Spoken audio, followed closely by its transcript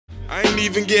I ain't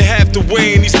even get half the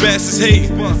way and these bastards hate.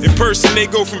 In person they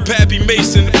go from Pappy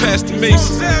Mason to Pastor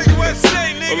Mason.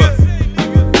 Hold up.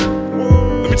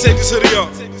 Let me take this hoodie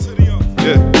off.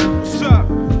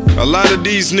 Yeah. A lot of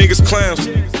these niggas clowns.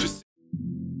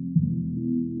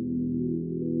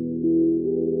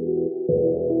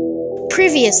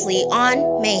 Previously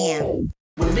on Mayhem.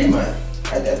 What do you mean, man?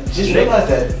 I just realized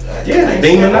that. Yeah, the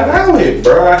demon not out here,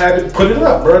 bro. I had to put it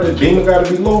up, bro. The demon gotta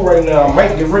be low right now. I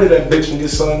might get rid of that bitch and get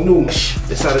something new.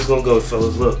 That's how this gonna go,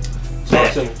 fellas. Look,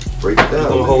 talk to me. Break it down. You're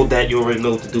gonna hold that. You already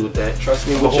know what to do with that. Trust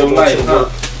me with your life, huh?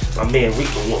 My man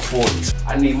Rico 140s.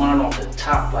 I need mine off the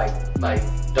top, like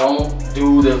don't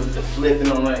do the flipping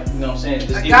on that. You know what I'm saying?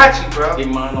 Just I got you, bro. Get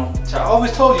mine off the I top.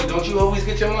 always told you, don't you always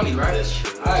get your money, right? That's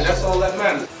true. Alright, that's all that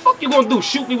matters. Fuck you gonna do?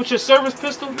 Shoot me with your service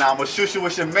pistol? Nah, I'ma shoot you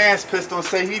with your man's pistol and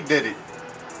say he did it.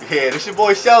 Yeah, this your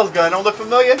boy Shell's gun. Don't look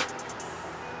familiar?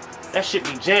 That shit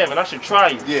be jamming. I should try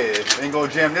you. Yeah, ain't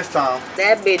gonna jam this time.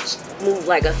 That bitch moved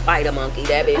like a spider monkey.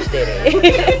 That bitch did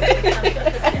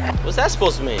it. What's that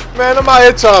supposed to mean? Man, I'm out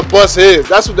here trying to bust heads.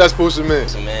 That's what that's supposed to mean.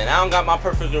 So, man, I don't got my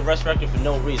perfect arrest record for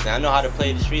no reason. I know how to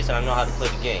play the streets and I know how to play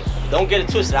the game. Don't get it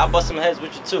twisted. I'll bust some heads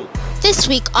with you too. This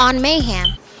week on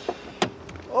Mayhem.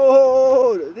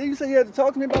 Oh, did you say you had to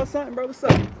talk to me about something, bro? What's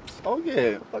up? Oh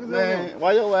yeah, man.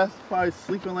 Why your ass probably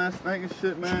sleeping last night and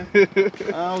shit, man?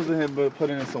 I was in here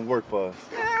putting in some work for us.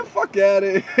 Man, fuck out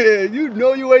of here. You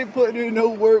know you ain't putting in no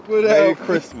work without. Merry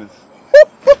Christmas.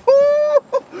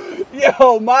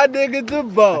 Yo, my nigga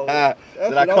DeVoe.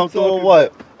 Did I come through or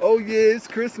what? Oh yeah, it's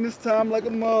Christmas time like a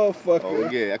motherfucker. Oh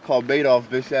yeah, I called Madoff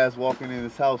bitch ass walking in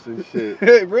his house and shit.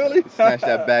 Hey, really? Snatched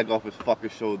that bag off his fucking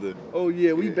shoulder. Oh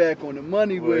yeah, we back on the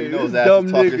money well, way. You know his this ass dumb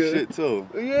is talking nigga. shit too.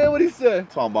 Yeah, what he say?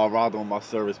 Talking about robbed on my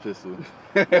service pistol.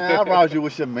 Man, I robbed you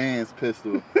with your man's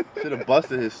pistol. Should have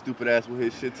busted his stupid ass with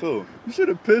his shit too. You should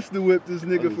have pistol whipped this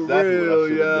nigga That's for exactly real,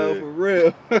 yo, for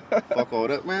real. Fuck all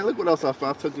that. Man, look what else I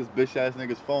found. I took this bitch ass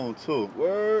nigga's phone too.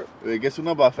 Word. Hey, guess what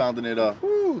number I found in it?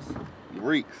 Whose?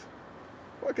 Reeks.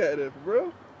 Fuck out of there, for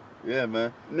real. Yeah,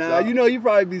 man. Nah, you know you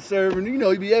probably be serving. You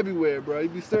know you be everywhere, bro. You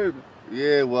be serving.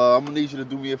 Yeah, well, I'm gonna need you to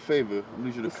do me a favor. I'm gonna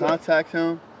need you to contact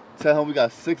him. Tell him we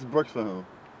got 6 bricks for him.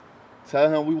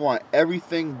 Tell him we want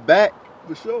everything back.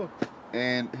 For sure.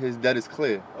 And his debt is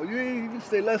clear. Oh, you can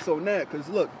say less on that, cause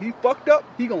look, he fucked up.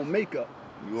 He gonna make up.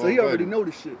 So he already know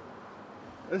the shit.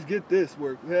 Let's get this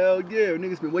work. Hell yeah,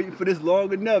 niggas been waiting for this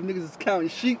long enough. Niggas was counting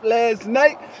sheep last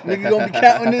night. Niggas gonna be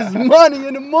counting this money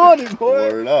in the morning, boy.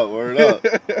 Word up, word up.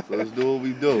 So let's do what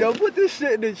we do. Yo, put this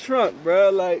shit in the trunk,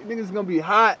 bro. Like, niggas gonna be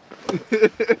hot.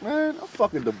 Man, I'm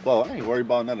fucking DeVoe. I ain't worried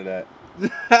about none of that.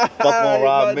 Fuck on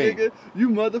rob me. Nigga, you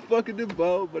motherfucking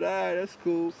DeVoe, but alright, that's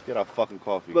cool. Let's get our fucking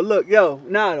coffee. But look, yo,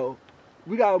 nah though.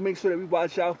 We gotta make sure that we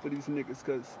watch out for these niggas,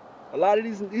 cause a lot of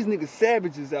these niggas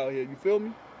savages out here, you feel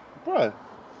me? Bruh.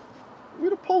 We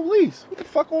the police. What the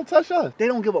fuck gonna touch us? They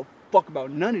don't give a fuck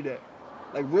about none of that.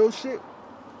 Like real shit.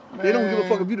 Man. They don't give a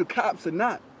fuck if you the cops or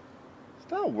not.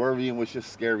 Stop worrying with your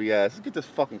scary ass. Let's get this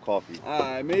fucking coffee.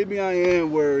 Alright, maybe I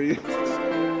am worried.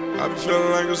 I be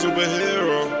feeling like a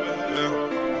superhero.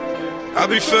 Yeah. I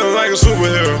be feeling like a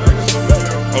superhero.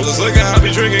 All this liquor I be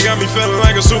drinking got me feeling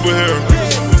like a superhero.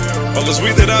 All this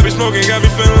weed that I be smoking got me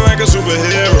feeling like a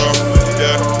superhero.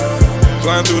 Yeah.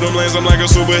 Flying through them lanes, I'm like a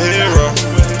superhero.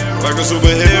 Like a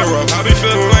superhero, I be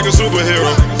feeling like a superhero.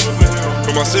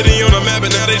 Put my city on the map and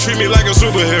now they treat me like a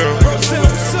superhero.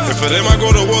 And for them I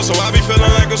go to war, so I be feeling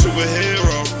like a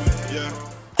superhero. Yeah.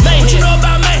 Mayhem. What you know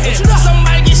about Mayhem?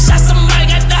 Somebody get shot, somebody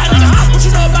got died. What you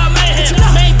know about Mayhem?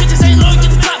 Main bitches ain't low, get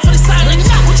the clock for the side.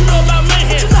 What you know about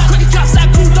Mayhem? Crooked cops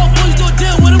like cool, dope boys, do a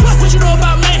deal with them. What you know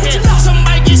about Mayhem?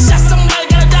 Somebody get shot, somebody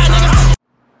gotta die, nigga.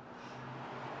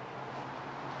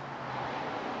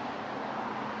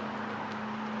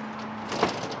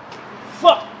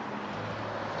 Fuck!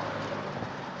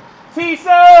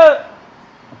 T-Sub!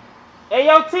 Hey,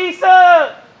 yo,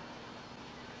 T-Sub!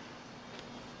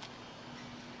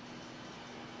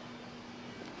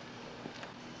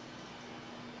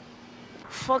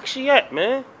 Fuck she at,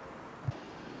 man?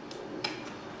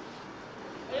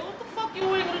 Hey, what the fuck you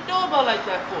ringing the doorbell like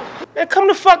that for? Man, come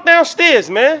the fuck downstairs,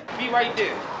 man. Be right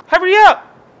there. Hurry up!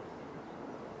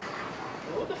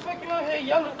 What the fuck you out here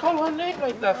yelling, calling her name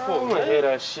like that I for, don't wanna man? hear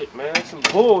that shit, man. Some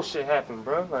bullshit happened,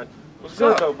 bro. Like, what's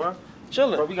good, though, bro?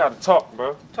 Chillin'. Bro, we gotta talk,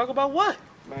 bro. Talk about what?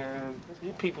 Man,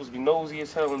 you peoples be nosy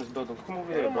as hell in this building. Come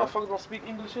over here, bro. Motherfuckers don't speak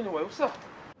English anyway. What's up?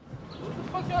 What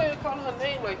the fuck you out here calling her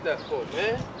name like that for,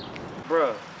 man?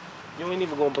 Bruh, you ain't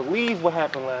even gonna believe what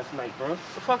happened last night, bro. What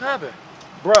the fuck happened?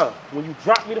 Bruh, when you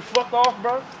dropped me the fuck off,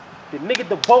 bro, the nigga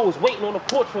DeVoe was waiting on the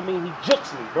porch for me and he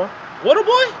jukes me, bro. Water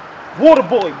boy? Water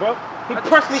boy, bro. He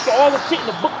pressed me for all the shit in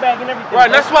the book bag and everything.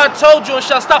 Right, that's why I told you and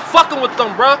shit, stop fucking with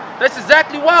them, bro. That's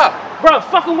exactly why. Bro,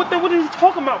 fucking with them, what are you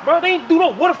talking about, bro? They ain't do no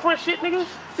waterfront shit, niggas.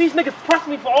 These niggas pressed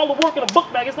me for all the work in the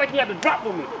book bag. It's like he had to drop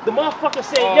with me. The motherfucker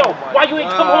said, yo, why you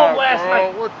ain't come home last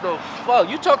night? What the fuck?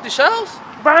 You talked to Shells?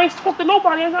 Bro, I ain't talk to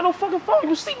nobody. I ain't got no fucking phone.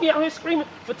 You see me out here screaming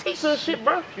for Tisa and shit,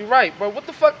 bro. You right, bro. What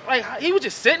the fuck? Like, he was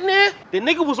just sitting there? The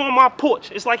nigga was on my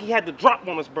porch. It's like he had to drop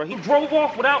on us, bro. He drove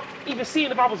off without even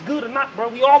seeing if I was good or not, bro.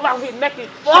 We all out here naked.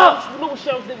 Fuck! You know what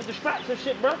Shells did with the straps and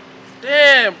shit, bro?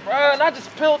 Damn, bro. And I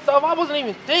just peeled off. I wasn't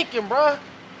even thinking, bro.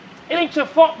 It ain't your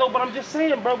fault though, but I'm just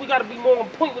saying, bro, we gotta be more on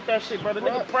point with that shit, bro. The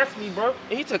nigga pressed me, bro.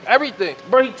 And he took everything.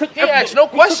 Bro, he took everything. Asked no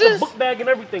questions? He took the book bag and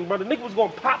everything, bro. The nigga was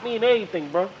gonna pop me and everything,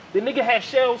 bro. The nigga had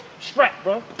Shells strapped,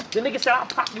 bro. The nigga said, I'll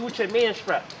pop you with your man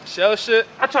strap. Shell shit?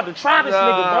 I tried to try this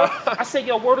nigga, bro. I said,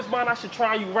 yo, word is mine, I should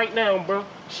try you right now, bro.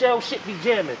 Shell shit be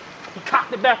jamming. He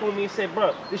cocked it back on me and said,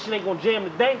 bro, this shit ain't gonna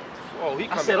jam today. Oh, he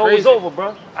I said, oh, it's over,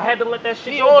 bro. I had to let that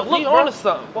shit go. Look, he on to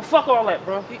something. Well, fuck all that,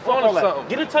 bro. He on to something.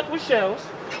 Get in touch with Shells.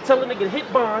 Tell the nigga to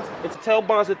hit Bonds and tell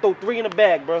Bonds to throw 3 in the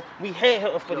bag, bro. We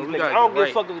headhunting for these niggas. I don't give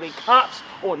a fuck if they cops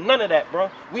or none of that, bro.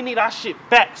 We need our shit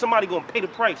back. Somebody gonna pay the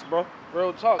price, bro.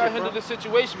 Real talk. I handle the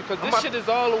situation because this shit is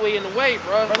all the way in the way,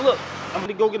 bro. But look, I'm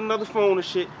gonna go get another phone and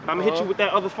shit. I'm gonna hit you with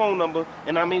that other phone number,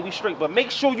 and I mean we straight. But make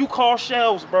sure you call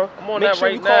Shells, bro. I'm on make that sure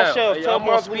right you now. Call Shells. Tell I'm on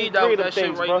Bonds we need speed dial that shit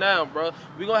things, right bro. now, bro.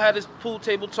 We gonna have this pool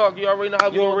table talk. You already know how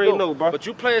we gonna already do. know, bro. But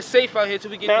you play it safe out here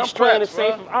till we get Man, these I'm playing it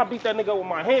straps, safe. bro. I'll beat that nigga with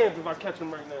my hands if I catch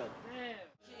him right now.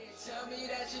 Tell me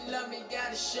that you love me,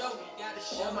 gotta show me.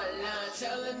 On my line,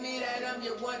 telling me that I'm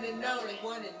your one and only.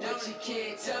 But you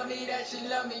can't tell me that you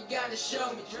love me, gotta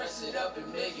show me. Dress it up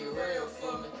and make it real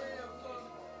for me.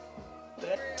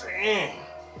 Damn.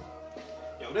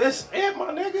 Yo, this it,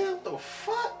 my nigga. What the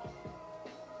fuck?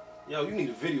 Yo, you need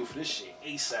a video for this shit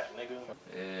ASAP, nigga.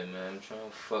 Yeah, man, I'm trying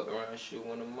to fuck around and shoot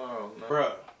one tomorrow, man.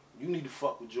 Bruh, you need to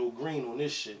fuck with Joe Green on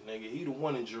this shit, nigga. He the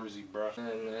one in Jersey, bruh.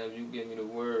 Man, if you give me the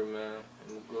word, man,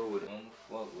 I'm gonna go with it. I'm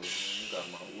gonna fuck with it, man. You got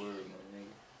my word, my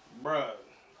nigga. Bruh,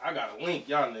 I gotta link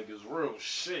y'all niggas real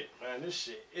shit, man. This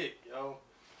shit it, yo.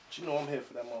 But you know I'm here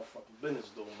for that motherfucking business,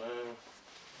 though, man.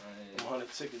 Them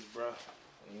 100 tickets, bruh.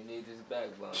 You need this back,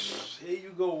 man. Here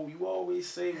you go. You always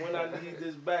say when I need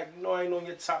this back. You know I ain't on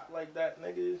your top like that,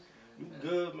 nigga. You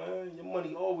good, man. Your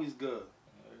money always good.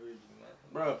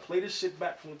 Bruh, play this shit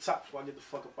back from the top before I get the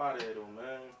fuck up out of here, though,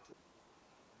 man.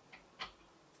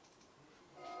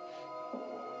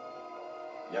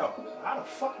 Yo, how the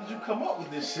fuck did you come up with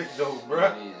this shit, though,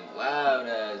 bruh? These wild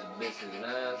ass bitches,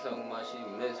 man. Talking about she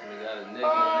missed me, got a nigga and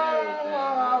everything. I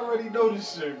already know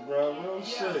this shit, bro. Real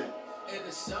shit. In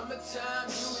the summertime, you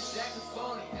was acting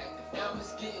phony. Now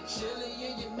it's getting chilly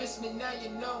and you miss me, now you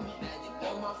know me.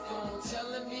 On my phone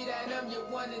telling me that I'm your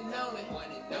one and only.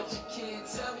 But you can't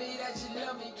tell me that you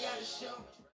love me, gotta show me.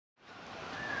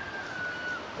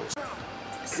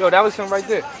 Yo, that was him right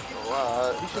there.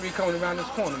 Oh, You should be coming around this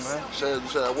corner, man. You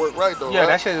said I work right, though, Yeah,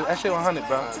 right? that shit 100,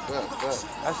 bro.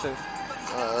 That's it.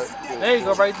 Alright, cool. There you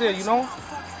go, right there, you know?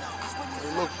 You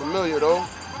look familiar, though.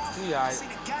 He alright.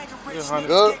 You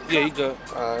good? Yeah, he good.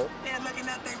 Alright.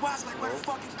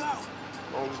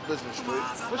 Long as business straight.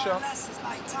 What's up?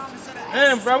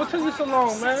 Damn, bro, what took you so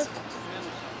long, man?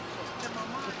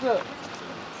 What's up?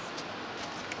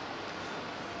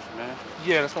 Man.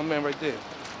 Yeah, that's my man right there.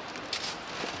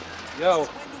 Yo,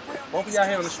 both of y'all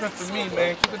here on the strength of me,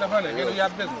 man. Keep it 100. Handle y'all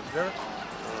business, girl.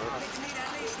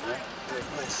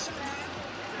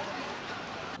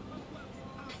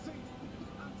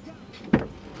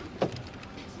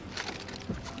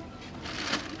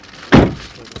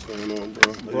 What's going on,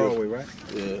 bro? Broadway, right?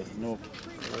 Yeah. No.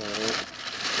 Alright.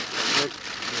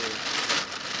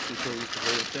 She told you the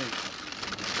whole thing.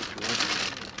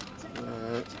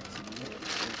 Alright.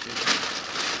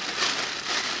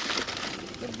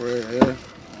 That bread here.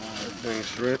 Everything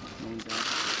straight.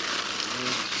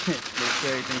 Make sure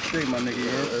everything straight, my nigga.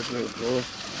 Yeah, that's good, bro.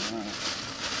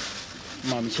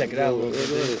 Mommy, check it out a little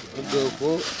bit. What's good,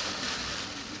 bro?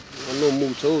 I know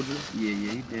Moo told you. Yeah,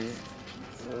 he did.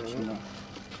 You know.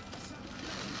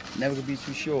 Never could be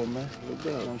too sure, man. No doubt.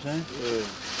 You know what I'm saying? Yeah.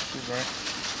 She's right.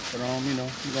 But you know,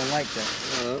 you gonna like that.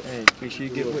 Hey, make sure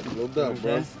you get with it. No doubt,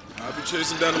 bro. I be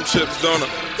chasing down them chips, don't I?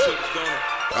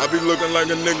 I be looking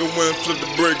like a nigga when flip the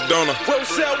brick, don't I?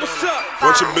 What's up?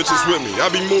 Bunch of bitches with me,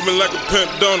 I be moving like a pimp,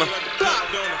 don't I?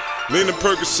 Leaning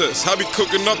Percocets, I be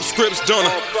cooking up the scripts, don't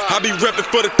I? I be repping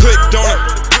for the click, don't I?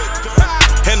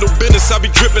 Handle business, I be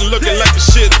dripping, looking like the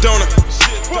shit, don't I?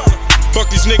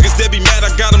 Fuck these niggas, they be mad,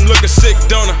 I got them looking sick,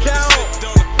 don't I?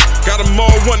 Got them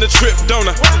all wanting to trip, don't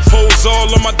I? Hoes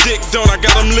all on my dick, don't I?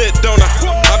 Got them lit, don't I?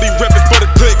 I be repping for the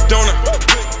click, don't I?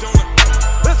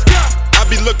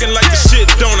 be looking like the shit,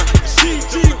 don't I?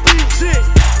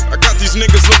 I got these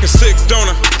niggas looking sick, don't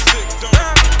I?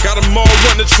 Got them all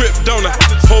wanting a trip, don't I?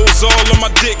 Hoes all on my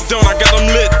dick, don't I? Got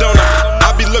them lit, don't I?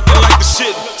 I be looking like the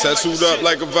shit. Tattooed up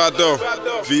like a Vado.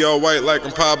 VR white like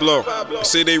I'm Pablo. They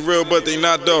say they real, but they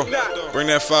not though. Bring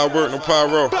that firework, no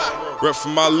pyro. Rep for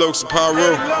my looks and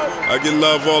pyro. I get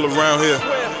love all around here.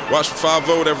 Watch for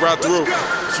 5-0 that ride through.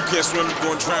 If you can't swim, you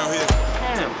gon' drown here.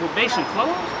 Damn, probation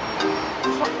closed?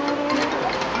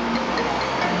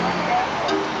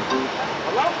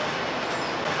 Hello?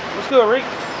 What's good, Rick?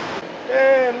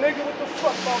 Damn, nigga, what the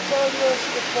fuck about calling you on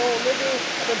the phone, nigga?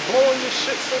 I've been blowing your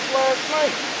shit since last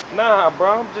night. Nah,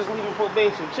 bro, I'm just leaving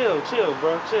probation. Chill,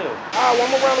 bro, chill. Alright, well,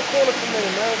 I'm around the corner for a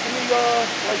minute, man. Give me,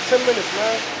 like 10 minutes,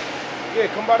 man.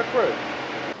 Yeah, come by the crib.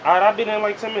 Alright, I'll be there in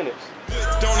like 10 minutes.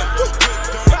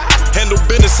 Handle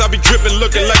business, I be dripping,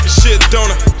 looking like the shit, don't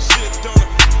I?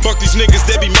 Fuck these niggas,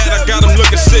 they be mad, I got them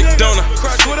looking sick, don't I?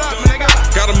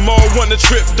 Got them all wanting a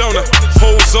trip, don't I?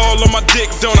 Hoes all on my dick,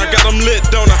 don't I? Got them lit,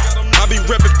 don't I? I be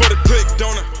reppin' for the click,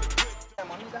 don't I?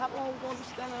 How long we gonna be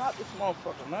standing out this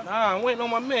motherfucker, man? Nah, I'm waiting on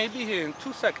my man. He be here in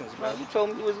 2 seconds, man. You told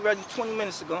me you was ready 20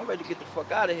 minutes ago. I'm ready to get the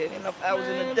fuck out of here. Ain't enough hours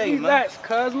in the day, relax,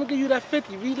 cuz. Look at you, that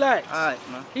 50. Relax. All right,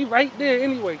 man. He right there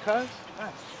anyway, cuz.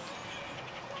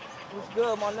 What's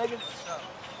good, my nigga?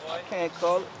 I can't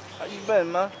call it. How you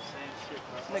been, man?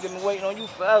 This nigga been waiting on you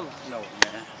forever. No,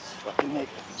 man. Fucking nigga.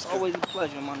 It's always a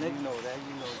pleasure, my nigga. You know that.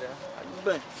 How you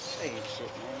been? Same shit,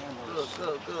 man.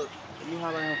 Good. You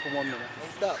holler at him for 1 minute.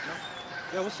 What's up, man?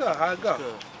 Yeah, what's up? How it go?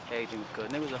 Good. Everything was good.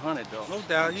 Nigga was 100, though. No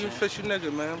doubt. You a fishy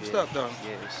nigga, man. What's up, though?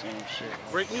 Yeah, same shit.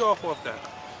 Break me off that.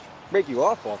 Break you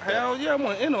off that? Hell yeah, I'm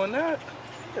in on that.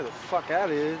 Get the fuck out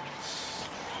of here.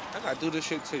 I gotta do this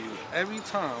shit to you every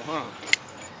time, huh?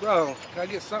 Bro, can I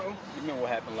get something? You remember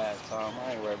what happened last time?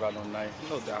 I ain't worried about no knife.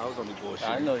 No doubt, I was only bullshit.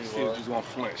 I know you See if was. you gonna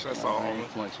flinch, that's all. I ain't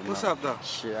flinching, What's man. up, though?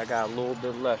 Shit, I got a little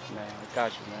bit left, man. I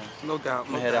got you, man. No doubt,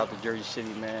 I'm gonna head out to Jersey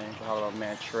City, man. Holler out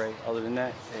man Trey. Other than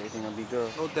that, everything gonna be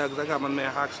good. No doubt, because I got my man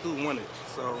Hawk Stu wanted,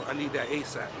 so I need that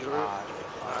ASAP, you heard? All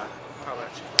right. Holla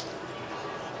at you.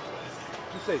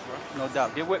 You safe, bro? No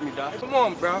doubt. Get with me, dog. Come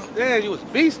on, bro. Damn, you was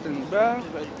beasting, bro. You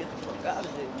ready to get the fuck out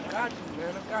of here. Got you,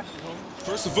 man. I got you, homie.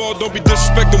 First of all, don't be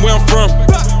disrespecting where I'm from.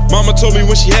 Mama told me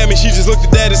when she had me, she just looked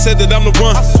at dad and said that I'm the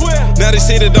one. Now they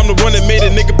say that I'm the one that made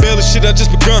it, nigga barely shit, I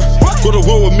just begun. Go to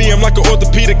war with me, I'm like an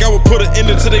orthopedic, I would put an end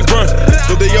until they run.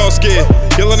 But they all scared,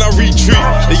 yelling I retreat,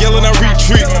 they yelling I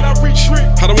retreat.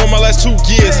 I done won my last 2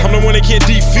 years, I'm the one they can't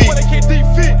defeat.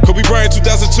 Kobe Bryant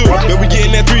 2002, bet we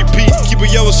getting that 3-peat. Keep a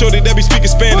yellow shorty that be speaking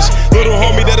Spanish. Little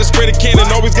homie that'll spray the cannon,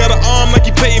 always got an arm like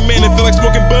he Peyton Manning. Feel like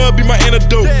smoking bud, be my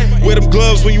antidote. Wear them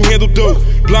gloves when you handle dope.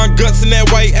 Blonde guts in that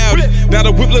white Audi. Now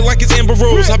the whip look like it's Amber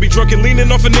Rose. I be drunk and leaning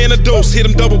off an antidote. Hit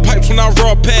them double pipes when I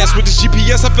raw pass. With the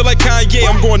GPS, I feel like Kanye.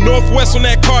 I'm going northwest on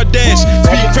that car dash.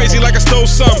 Speeding crazy like I stole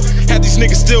something. Half these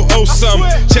niggas still owe something.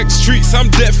 Check the streets, I'm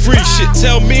debt free. Shit,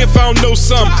 tell me if I don't know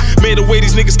something. Made a way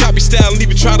these niggas copy style and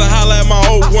even try to holler at my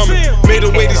old woman. Made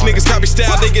a way these niggas copy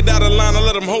style. They get out of line, I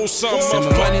let them hold something.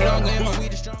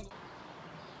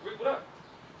 Rick, what up?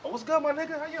 Oh, what's good, my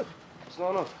nigga? How you? What's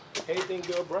going on? Everything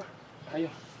good, bro? How you?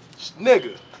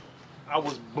 Nigga, I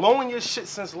was blowing your shit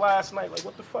since last night. Like,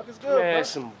 what the fuck is good, Man, bro?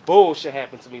 some bullshit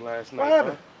happened to me last night. What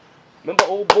happened? Bro. Remember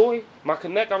old boy, my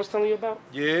connect I was telling you about?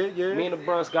 Yeah. Me and the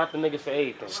bros got the nigga for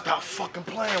everything. Stop fucking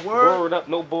playing, word. Word up,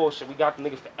 no bullshit. We got the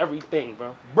nigga for everything,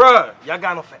 bro. Bruh, y'all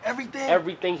got him for everything?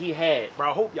 Everything he had. Bro,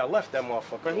 I hope y'all left that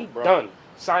motherfucker, Bro, he bro. done.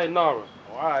 Sayonara.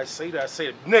 Oh, alright, say that.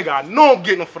 Nigga, I know I'm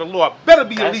getting him for the law. I better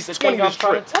be at That's least the 20 thing I'm this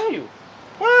trying trip. to tell you.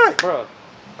 What? Bruh,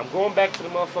 I'm going back to the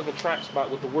motherfucking trap spot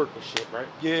with the worker shit, right?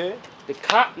 Yeah. The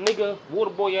cop nigga,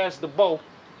 waterboy ass the bow,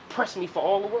 pressed me for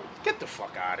all the work. Get the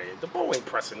fuck out of here. The boy ain't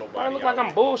pressing nobody. Bro, I look out like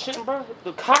I'm bullshitting, bro.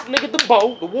 The cop nigga, the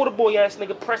bow, the waterboy ass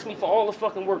nigga pressed me for all the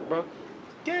fucking work, bro.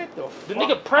 Get the fuck The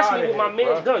nigga pressed me outta with my here,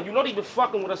 man's gun. You know they been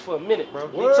fucking with us for a minute, bro.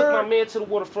 Word. They took my man to the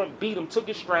waterfront, beat him, took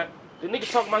his strap. The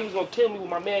nigga talking about he was gonna kill me with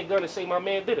my man gun and say my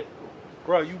man did it.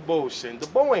 Bro, you bullshitting. The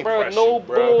bow ain't Bro, pressed no you,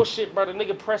 bro. bullshit, bro. The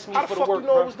nigga pressed me How for the the fuck work, you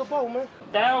know bro. it was the bow, man?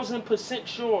 1000%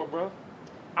 sure, bro.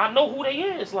 I know who they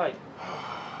is, like.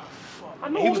 I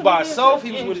know He who was the by nigga is, himself? bro.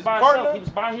 He Yeah, was with his by partner? himself. He was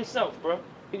by himself, bro.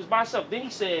 He was by himself. Then he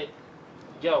said,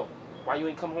 yo, why you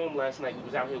ain't come home last night? We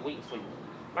was out here waiting for you.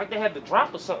 Like they had to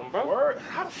drop or something, bro. Word?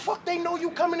 How the fuck they know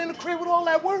you coming in the crib with all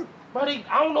that work? Bro, I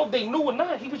don't know if they knew or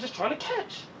not. He was just trying to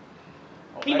catch.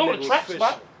 He that know nigga the was trap fishing.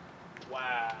 spot.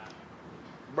 Wow.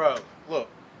 Bro, look,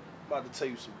 I'm about to tell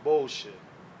you some bullshit.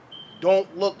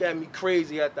 Don't look at me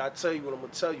crazy after I tell you what I'm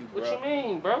gonna tell you, bro. What you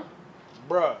mean, bro?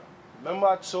 Bruh, remember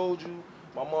I told you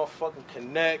my motherfucking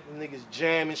connect, niggas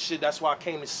jam and shit. That's why I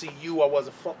came to see you. I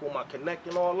wasn't fucking with my connect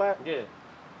and all that. Yeah.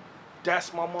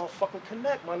 That's my motherfucking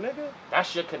connect, my nigga.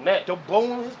 That's your connect. The bow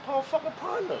and his motherfucking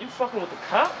partner. You fucking with the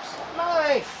cops? Nah,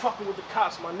 I ain't fucking with the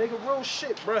cops, my nigga. Real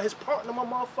shit, bro. His partner, my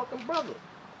motherfucking brother.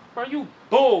 Bro, you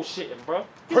bullshitting, bro.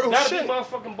 You Real gotta shit. be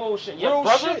motherfucking bullshitting. Your Real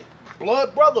brother? shit.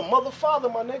 Blood brother, mother father,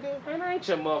 my nigga. Man, I ain't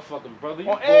your motherfucking brother.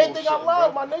 You On everything I bullshitting,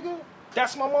 love, bro. my nigga.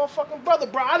 That's my motherfucking brother,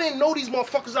 bro. I didn't know these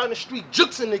motherfuckers out in the street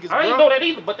juxing niggas, bro. I ain't know that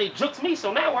either, but they juked me,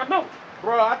 so now I know.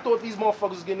 Bro, I thought these motherfuckers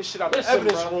was getting this shit out the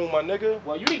evidence room, my nigga.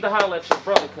 Well, you need to holler at your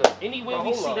brother, cause anyway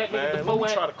we see that nigga the bow Let me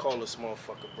at, try to call this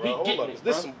motherfucker, bro. he Hold getting up. it,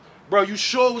 This bro. bro, you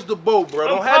sure it was the bow, bro.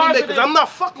 Don't I'm have me make, positive. cause I'm not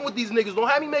fucking with these niggas. Don't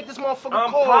have me make this motherfucker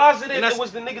I'm call. positive and it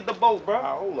was the nigga the bow, bro.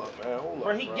 Hold up, man. Hold up,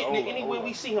 Bro, he bro. getting Hold it up, anywhere hold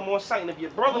we up. see him on site, and if your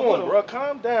brother Come on, with him, bro.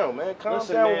 Calm down, man. Calm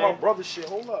Listen, down with man. my brother shit.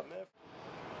 Hold up, man.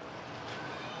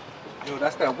 Yo,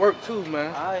 that's that work too,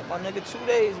 man. Alright, my nigga, 2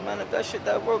 days, man. If that shit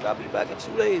that work, I'll be back in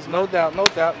 2 days, man. No doubt, no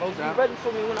doubt, no Be doubt. ready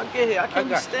for me when I get here. I can't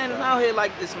be got you, standing bro. out here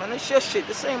like this, man. This your shit.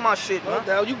 This ain't my shit, No man.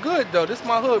 doubt. You good though. This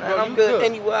my hood, Man, bro. I'm You good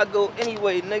anywhere I go,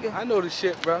 anyway, nigga. I know the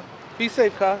shit, bro. Be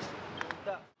safe, cuz.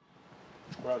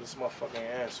 Bro, this motherfucker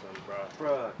ain't answering, bro.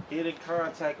 bro, get in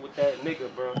contact with that nigga,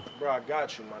 bro. Bro, I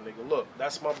got you, my nigga. Look,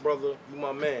 that's my brother. You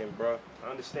my man, bro.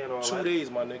 I understand all 2 that. days,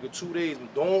 my nigga. 2 days.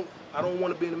 I don't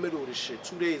want to be in the middle of this shit.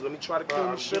 2 days. Let me try to Bro, clean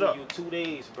I'm this shit giving up. you 2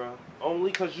 days, bro.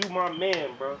 Only cause you my man,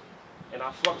 bro. And I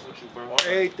fucks with you, bro. On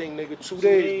everything, nigga. 2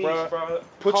 days, bro.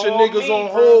 Put Call your niggas me,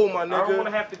 on bro. hold, my I nigga. don't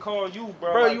wanna have to call you,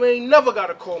 bro. Bro, Like, you ain't never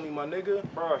gotta call me, my nigga.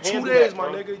 Bro, 2 handle days, that,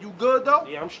 my bro. nigga. You good though?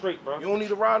 Yeah, I'm straight, bro. You don't need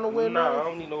to ride nowhere now? Nah, I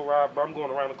don't need no ride, bro. I'm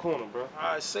going around the corner, bro.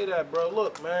 Alright, say that, bro.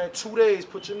 Look, man, 2 days.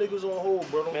 Put your niggas on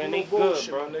hold, bro. Don't Man, do they no good,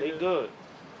 bullshit, bro. my nigga. They good.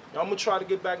 I'm gonna try to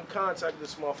get back in contact with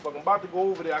this motherfucker. I'm about to go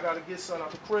over there. I gotta get something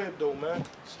out the crib, though, man.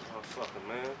 This motherfucker,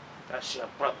 man. That's your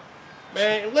brother.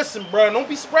 Man, listen, bro. Don't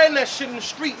be spreading that shit in the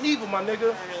street, neither, my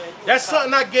nigga. That's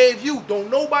something I gave you. Don't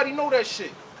nobody know that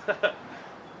shit. My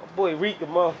boy Reek the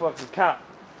motherfucking cop.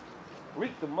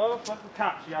 Reek the motherfucking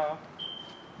cops, y'all.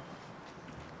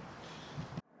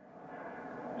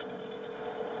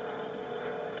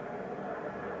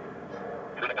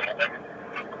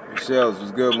 Shells,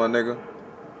 what's good, my nigga?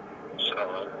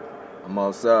 I'm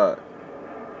outside.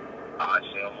 Alright,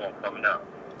 I'm coming out.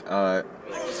 Alright.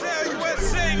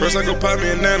 First I go pop me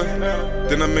a nana,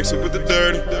 then I mix it with the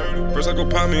dirty. First I go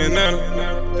pop me a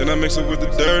nana, then I mix it with the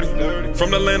dirty.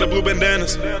 From the land of blue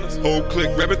bandanas, whole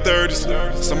clique grabbing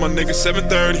 30s. Some of my niggas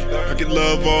 730. I get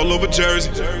love all over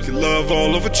Jersey, get love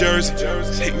all over Jersey.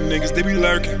 Hating niggas, they be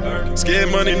lurking.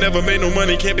 Scared money, never made no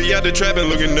money, can't be out there trapping,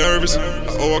 looking nervous. I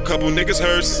owe a couple niggas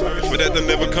hearses, and for that they'll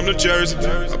never come to Jersey.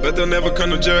 I bet they'll never come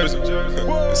to Jersey.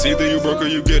 It's either you broke or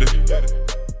you get it.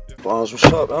 Bonds, what's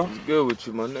up, huh? What's good with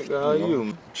you, my nigga? How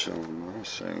you? Chillin', man.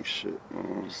 Same shit,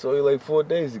 man. Saw you like 4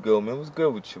 days ago, man. What's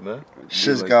good with you, man?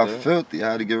 Shit's like got that? filthy.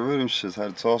 I had to get rid of them shits.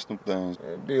 Had to toss them things.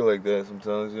 It be like that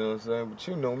sometimes, you know what I'm saying? But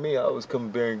you know me, I always come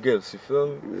bearing gifts, you feel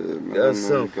me? Yeah, man. Got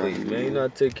something for you, man. You know I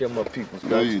take care of my people. I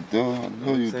know you do. I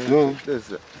know you do.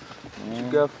 What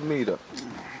you got for me, though?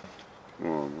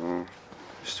 Come on, man.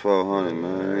 It's 1200,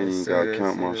 man. I ain't even gotta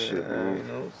count my shit, man. You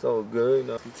know, it's all good.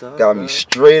 You know, sometimes, Got me man.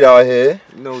 straight out here.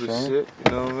 You know the shit,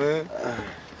 you know what I mean?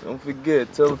 Don't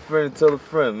forget, tell a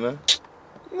friend, man.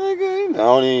 Nigga, I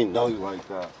don't even know you like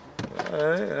that.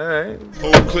 Alright.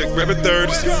 Whole clique grabbing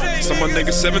 30s. Some of my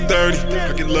niggas 730.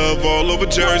 I get love all over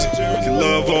Jersey. Get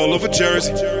love all over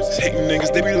Jersey. Hating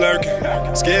niggas, they be lurking.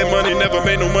 Scared money, never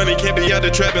made no money. Can't be out there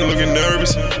trapping, looking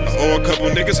nervous. I owe a couple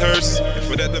niggas hearses, and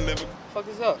for that they'll never. Fuck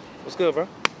is up? What's good, bro?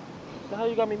 The hell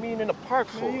you got me meeting in the park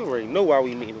for? Man, you already know why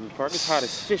we meeting in the park. It's hot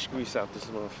as fish grease out this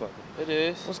motherfucker. It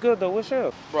is. What's good though? What's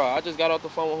up? Bro, I just got off the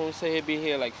phone with him. Say he'll be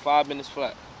here like 5 minutes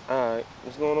flat. Alright.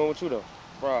 What's going on with you though?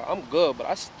 Bro, I'm good, but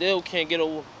I still can't get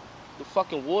over the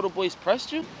fucking water boys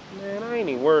pressed you. Man, I ain't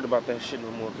even worried about that shit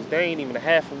no more, cause they ain't even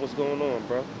half of what's going on,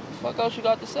 bro. Fuck else you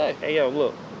got to say? Hey yo,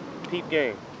 look. Peep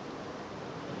game.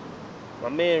 My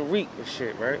man Reek and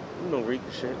shit, right? You know Reek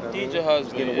and shit. DJ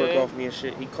husband, getting work yeah. off me and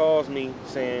shit. He calls me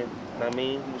saying,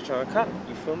 he was trying to cop,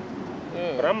 you feel me?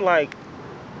 Yeah. But I'm like,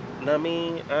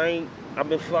 I've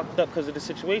been fucked up because of the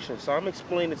situation. So I'm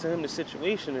explaining to him the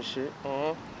situation and shit.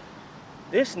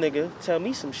 This nigga tell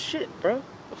me some shit, bro.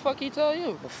 The fuck he tell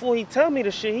you? Before he tell me the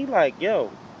shit, he like,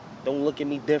 yo, don't look at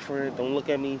me different. Don't look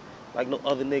at me like no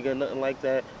other nigga, nothing like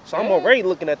that. So I'm already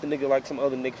looking at the nigga like some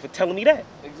other nigga for telling me that.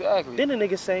 Exactly. Then the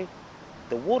nigga say,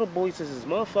 the water boys is his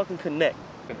motherfucking connect.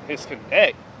 His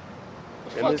connect?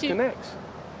 Them his connects.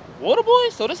 Water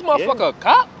boys? So this motherfucker a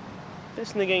cop?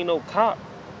 This nigga ain't no cop.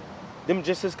 Them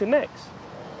just his connects.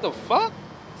 The fuck?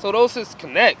 So those his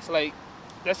connects? Like,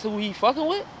 that's who he fucking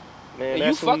with? Man, and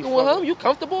that's you who he fucking with him? You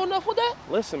comfortable enough with that?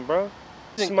 Listen, bro.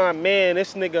 This is my man.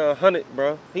 This nigga 100,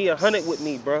 bro. He 100 with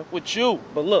me, bro. With you?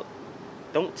 But look,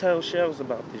 Don't tell Shells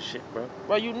about this shit, bro.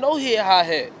 Bro, you know he a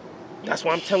hothead. That's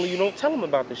why I'm telling you, don't tell him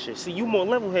about this shit. See, you more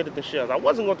level-headed than Shells. I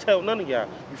wasn't gonna tell none of y'all,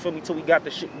 you feel me, till we got the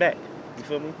shit back. You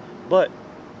feel me? But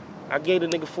I gave the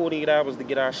nigga 48 hours to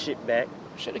get our shit back.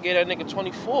 Should've gave that nigga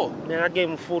 24. Man, I gave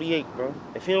him 48, bro.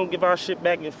 If he don't give our shit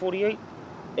back in 48,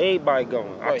 everybody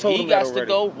going. Bro, I told him that already. He got to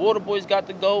go. Water Boys got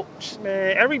to go.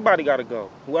 Man, everybody got to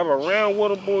go. Whoever around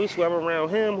Water Boys, whoever around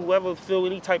him, whoever feel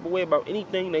any type of way about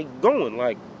anything, they going.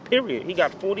 Like, period. He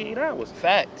got 48 hours.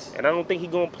 Facts. And I don't think he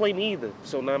gonna play me either.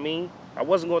 So, know what I mean? I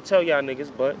wasn't gonna tell y'all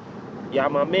niggas, but y'all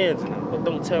my mans in it. But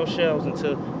don't tell Shells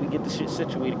until we get the shit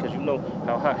situated, because you know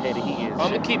how hot-headed he is.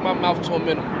 I'm gonna keep my mouth to a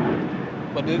minimum.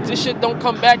 But if this shit don't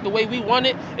come back the way we want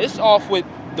it, it's off with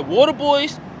the Water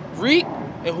Boys, Reek,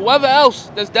 and whoever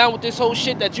else that's down with this whole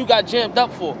shit that you got jammed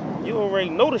up for. You already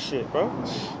know the shit, bro.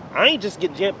 I ain't just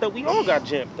get jammed up. We all got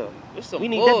jammed up. It's some we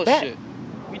need bullshit.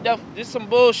 That back. This some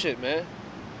bullshit, man.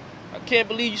 I can't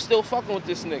believe you still fucking with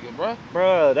this nigga, bro.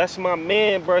 Bruh, that's my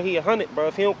man, bro. He 100, bro.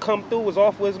 If he don't come through, it's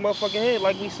off with his motherfucking head,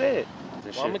 like we said.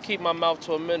 Well, I'm gonna keep my mouth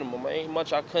to a minimum. Ain't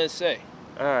much I couldn't say.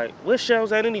 All right, where's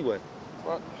Shells at anyway?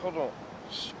 What? Hold on.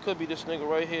 Could be this nigga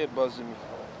right here buzzing me.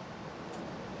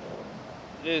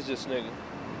 It is this nigga.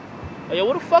 Hey, yo,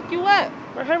 where the fuck you at?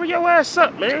 Bro, hurry your ass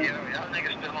up, man. Y'all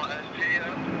niggas still on SP,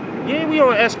 yo? Yeah, we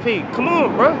on SP. Come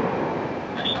on, bro.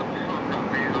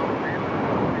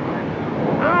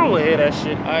 I don't wanna hear that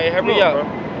shit. All right, hurry up.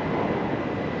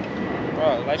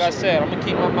 Bro, like I said, I'm gonna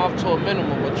keep my mouth to a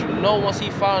minimum, but you know once he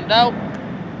find out,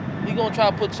 he gonna try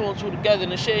to put two and two together,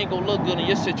 and the shit ain't gonna look good in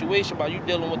your situation about you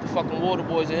dealing with the fucking Water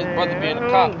Boys and his brother being a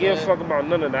cop. I don't give a fuck about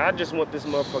none of that. I just want this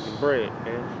motherfucking bread,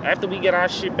 man. After we get our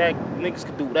shit back, niggas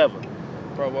can do whatever.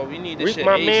 Bro, well, we need this Reek shit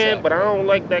my ASAP, man, but bro. I don't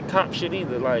like that cop shit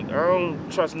either. Like, I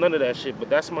don't trust none of that shit, but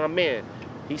that's my man.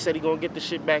 He said he gonna get the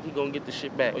shit back, he gonna get the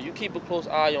shit back. Well, you keep a close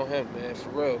eye on him, man, for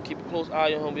real. Keep a close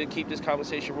eye on him. We'll keep this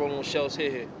conversation rolling with Shells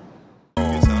here.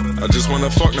 I just wanna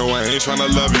fuck, no, I ain't tryna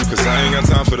love you, cause I ain't got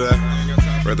time for that.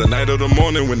 Rather night or the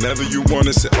morning, whenever you want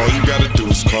it, say all you gotta do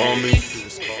is call me.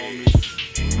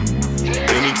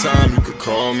 Anytime you could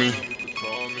call me.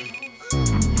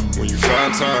 When you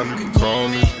find time, you can call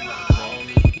me.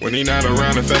 When he not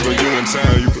around, if ever you in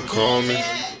town, you could call me.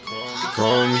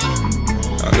 Call me.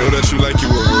 I know that you like you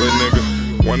a real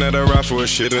nigga. One that I ride for a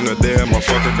shit in a day,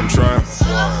 motherfucker, come try.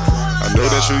 I know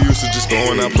that you used to just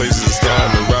going out places and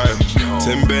starting to ride.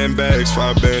 10-band bags,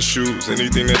 5-band shoes,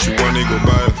 anything that you want, they go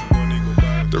buy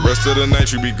it. The rest of the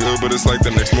night you be good, but it's like the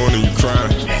next morning you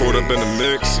crying. Caught up in the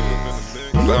mix,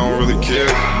 but I don't really care.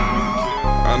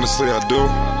 Honestly, I do,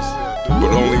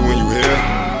 but only when you hear.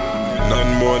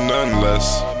 Nothing more, nothing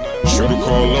less. Shoot a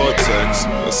call or a text.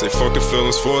 Let's say fuck the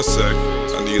feelings for a sec.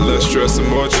 I need less stress and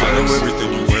more checks. I know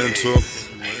everything you into.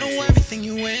 I know everything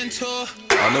you into.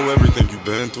 I know everything you've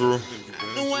been through.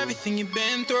 I know everything you've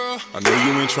been through. I know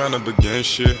you ain't trying to begin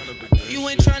shit. You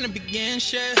ain't trying to begin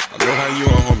shit. I know how you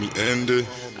and homie ended.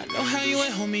 I know how you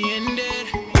and homie ended.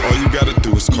 All you gotta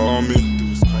do is call me.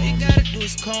 All you gotta do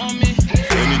is call me.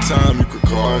 Anytime you could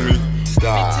call me.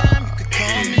 Anytime you could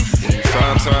call me. When you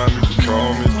find time, you can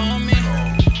call me.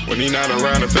 When he not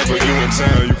around, if ever you in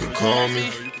town, you can call me.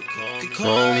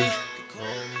 Call me.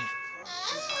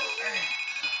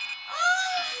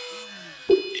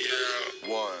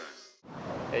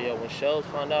 Hey, yo, when Shells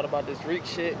find out about this Reek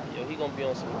shit, yo, he gonna be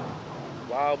on some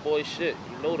wild boy shit.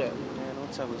 You know that. Man,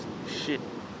 don't tell us shit.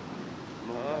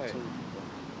 Alright.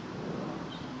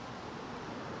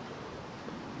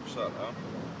 What's up, huh?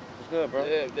 What's good, bro?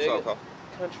 Yeah, What's up, huh?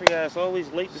 Country ass always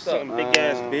late to something, big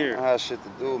ass beard. I had shit to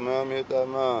do, man. I'm here with that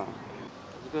man.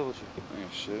 What's good with you?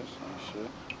 Ain't shit.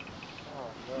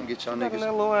 Let me get y'all Look at niggas.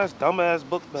 that little ass dumb ass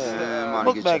book bag. Man,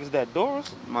 Book bag is that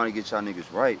Doris? Money get y'all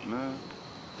niggas right, man.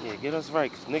 Yeah, get us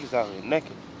right, cause niggas out here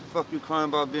naked. Fuck you crying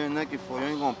about being naked for? You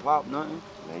ain't gonna pop nothing.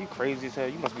 Man, you crazy as hell.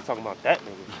 You must be talking about that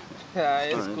nigga. Yeah,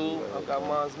 it's cool. I got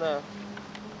mines now.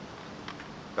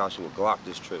 Got you a Glock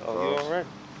this trip, Oh, bro. you alright?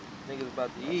 Niggas about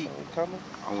to eat. Coming?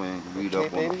 I went and read Okay,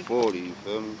 up on the baby. 40, you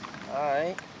feel me?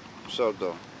 Alright. What's up,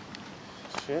 though?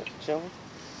 Shit, chillin'.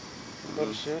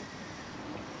 Little shit.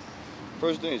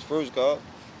 First things first, God.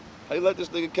 How you let this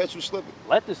nigga catch you slipping?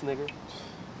 Let this nigga.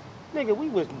 Nigga, we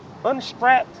was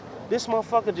unstrapped. This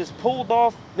motherfucker just pulled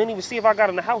off. Didn't even see if I got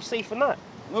in the house safe or not.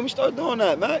 When we start doing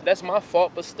that, man? That's my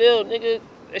fault, but still, nigga,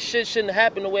 that shit shouldn't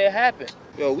happen the way it happened.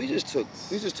 Yo, we just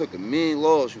took a mean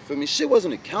loss, you feel me? Shit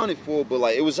wasn't accounted for, but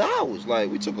like it was ours. Like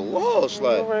we took a loss. You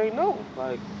Like already know.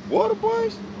 Like Water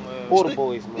Boys? Water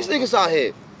Boys, man. These niggas out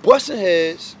here busting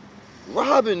heads,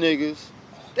 robbing niggas.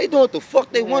 They doing what the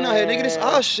fuck they want out here, nigga. This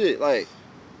our shit. Like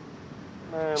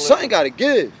Man, something gotta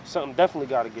give. Something definitely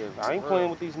gotta give. I ain't playing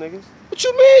with these niggas. What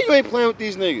you mean you ain't playing with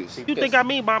these niggas? You think I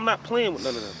mean, but I'm not playing with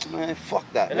none of them. Man, fuck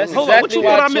that. And that's Hold on, what you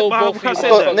exactly thought why I meant by when I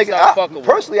said that? Nigga,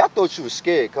 personally, I thought you was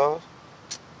scared, cuz.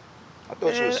 I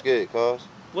thought you was scared, cuz.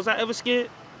 Was I ever scared?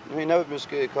 You ain't never been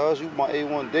scared, cuz. You my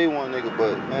A1 day one nigga,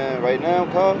 but man, right now,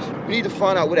 cuz, we need to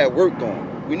find out where that work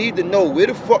going. We need to know where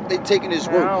the fuck they taking this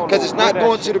work, cuz it's not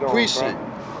going to the precinct.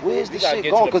 Where's the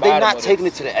shit going? Cuz they not taking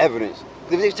it to the evidence.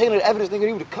 If they taking it to the evidence, nigga,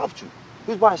 he would have cuffed you.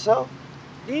 He was by himself.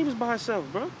 Yeah, he was by himself,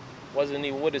 bro. Wasn't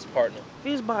even with his partner.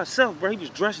 He was by himself, bro. He was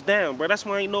dressed down, bro. That's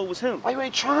why I ain't know it was him. Why you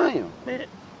ain't trying him? Man,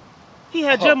 he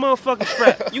had your motherfucking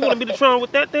strap. You want me to try him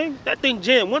with that thing? That thing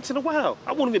jammed once in a while.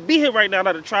 I wouldn't even be here right now if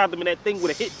I'd have tried them and that thing would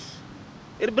have hit.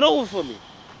 It'd have been over for me.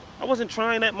 I wasn't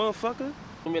trying that motherfucker.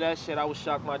 Give me that shit, I would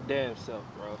shock my damn self,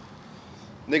 bro.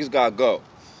 Niggas gotta go.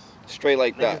 Straight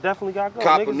like that. Niggas definitely gotta go.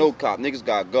 Cop niggas or no cop, niggas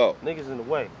gotta go. Niggas in the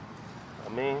way. I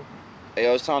mean. Hey,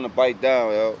 yo, it's time to bite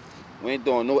down, yo. We ain't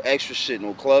doing no extra shit,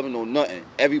 no clubbing, no nothing.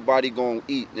 Everybody gonna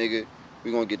eat, nigga.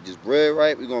 We gonna get this bread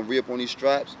right. We gonna re-up on these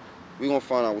straps. We gonna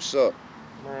find out what's up.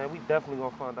 Man, we definitely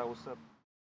gonna find out what's up.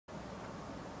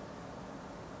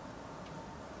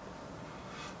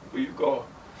 Where you going?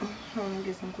 Home to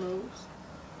get some clothes.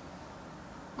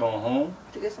 Going home?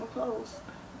 To get some clothes.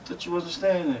 Thought you wasn't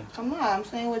staying there. I'm not. I'm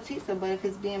staying with Tisa, but if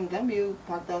it's BMW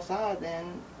parked outside,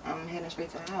 then I'm heading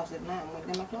straight to the house. If not, I'm going to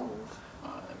get my clothes.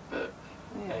 Alright, bet.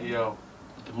 Yeah. Hey, yo,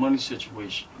 the money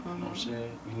situation, you know what I'm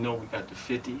saying? We know we got the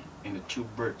 50 and the 2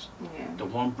 bricks. Yeah. The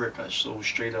 1 brick I sold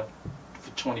straight up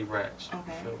for 20 racks.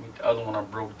 Okay. You feel me? The other one I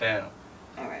broke down.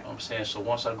 All right. You know what I'm saying? So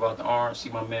once I go out the orange, see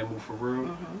my man move for real,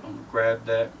 I'm gonna grab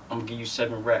that. I'm gonna give you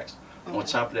 7 racks. On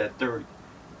top of that, 30.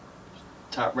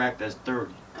 Top rack, that's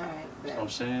 30. All right. You know what I'm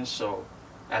saying? So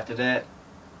after that,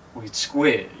 we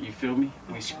square. You feel me?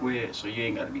 We square. So you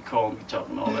ain't gotta be calling me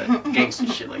talking all that gangster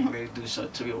shit like you ready to do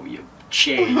something to me over your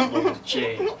change, over the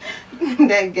change.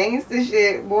 That gangster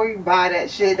shit, boy, you buy that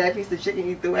shit, that piece of chicken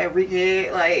you threw at Ricky,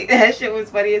 like, that shit was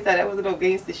funny as hell. That wasn't no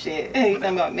gangster shit. He's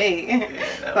talking about me.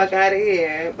 Yeah, fuck out of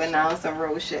here. But now it's some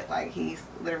real shit. Like, he's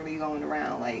literally going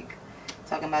around, like,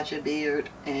 talking about your beard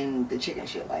and the chicken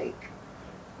shit, like.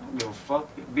 I don't give a fuck.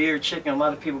 Beard, chicken, a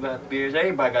lot of people got beards.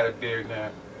 Everybody got a beard now.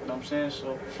 You know what I'm saying?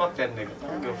 So, fuck that nigga. I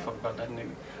don't give a fuck about that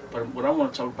nigga. But what I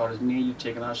want to talk about is me and you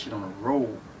taking our shit on the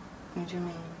road. What you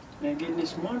mean? Man, getting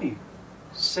this money.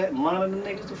 Setting lining them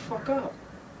niggas the fuck up.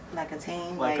 Like a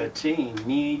team? Like a team,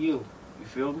 me and you. You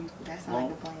feel me? That sounds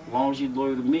like a plan. As long as you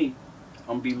loyal to me,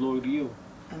 I'm gonna be loyal to you.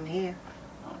 I'm here.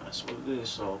 That's what it is.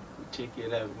 So we take care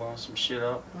of that, we line some shit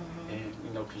up, and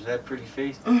you know, cause that pretty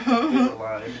face,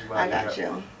 I got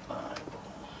you.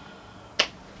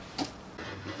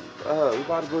 We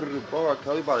about to go to the bar,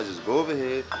 cuz. We about to just go over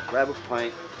here, grab a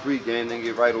pint, pre-game, then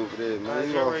get right over there, man.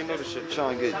 You already know the shit.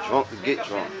 Trying to get drunk to get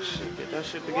drunk. Shit. Get that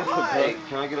shit together, Hey, bro.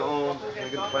 can I get a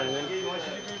pint in?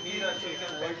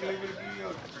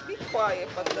 Be quiet,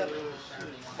 fucker.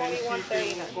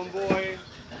 21:30. Convoy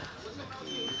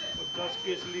 10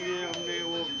 case लिए हमने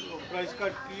वो price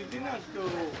cut की थी ना तो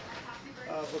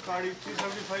बखाड़ी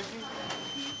 375 की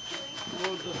वो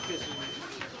 10 case लिए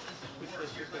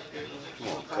Come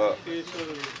on, cup.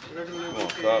 Come on,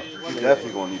 cup. You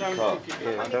definitely gonna need a cup.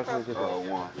 Yeah, definitely get that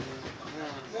one.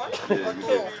 One Yeah, or we two?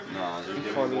 get, nah, just You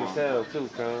give funny me as one. hell too,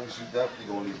 cuz. You definitely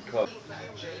gonna need a cup.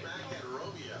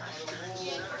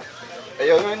 Hey,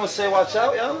 yo, you ain't gonna say watch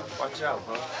out, yo? Watch out,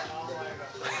 bro.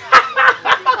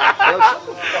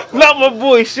 Not my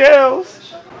boy Shells.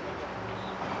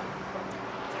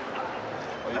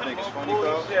 Oh, you think it's funny,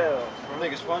 cuz? You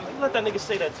think it's funny? Let that nigga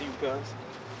say that to you, cuz.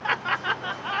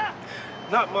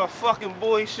 Not my fucking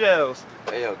boy Shells.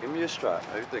 Hey, yo, give me your strap.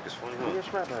 Hey, you think it's funny, huh? Give me your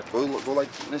strap back. Go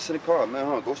like this in the car, man,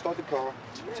 huh? Go start the car.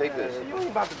 Take this. You ain't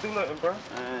about to do nothing, bro.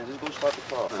 Man, just go start the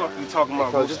car. Fuck you talking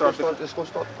about? Hey, just go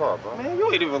start the car, bro. Man,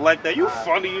 you ain't even like that. You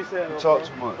funny as hell. You talk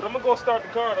too much. But I'm gonna go start the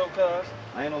car though, cuz.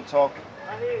 I ain't no talking.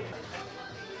 I hear you.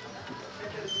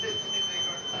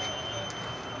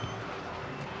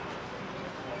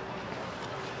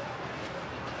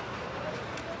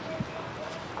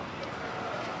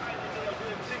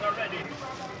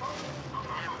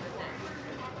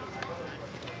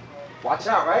 Watch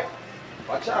out, right?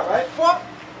 Watch out, right? Fuck.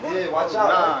 Yeah, watch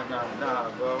out.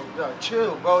 Nah, bro. Nah,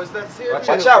 chill, bro. Is that serious?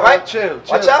 Watch out, right? Chill.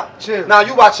 Watch out. Chill. Now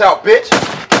you watch out, bitch.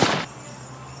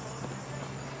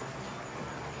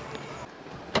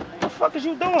 What the fuck is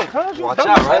you doing, cuz? You Watch dumb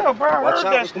out, as right? hell, bro. I Watch heard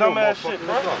out. that Let's go, dumb ass motherfucker. shit,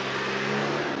 bro. Let's go.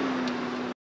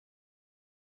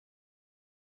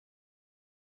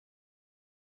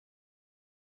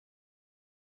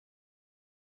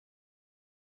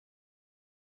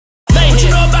 What you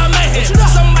know about Mayhem?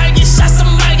 Somebody get shot,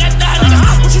 somebody got died,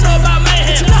 nigga. What you know about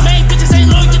Mayhem? Main bitches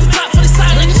ain't low, get the top for the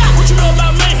side, nigga. What you know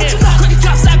about Mayhem?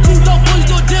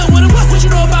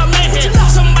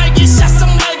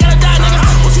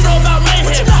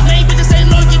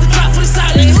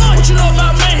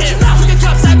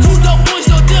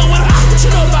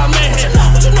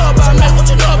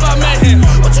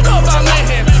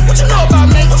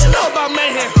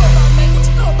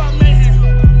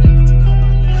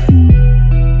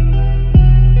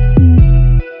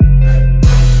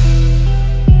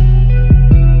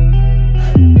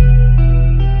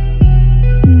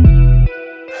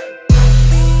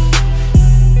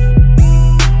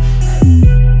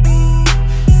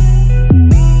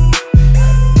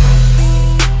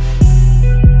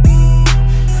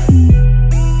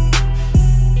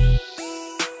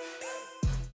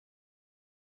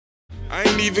 I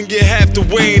ain't even get half the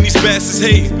way and these bastards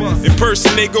hate. In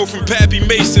person they go from Pappy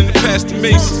Mason to Pastor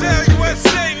Mason.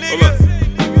 Hold up.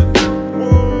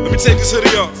 Let me take this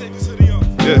hoodie off.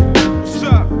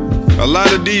 Yeah. A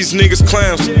lot of these niggas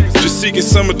clowns, just seeking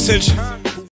some attention.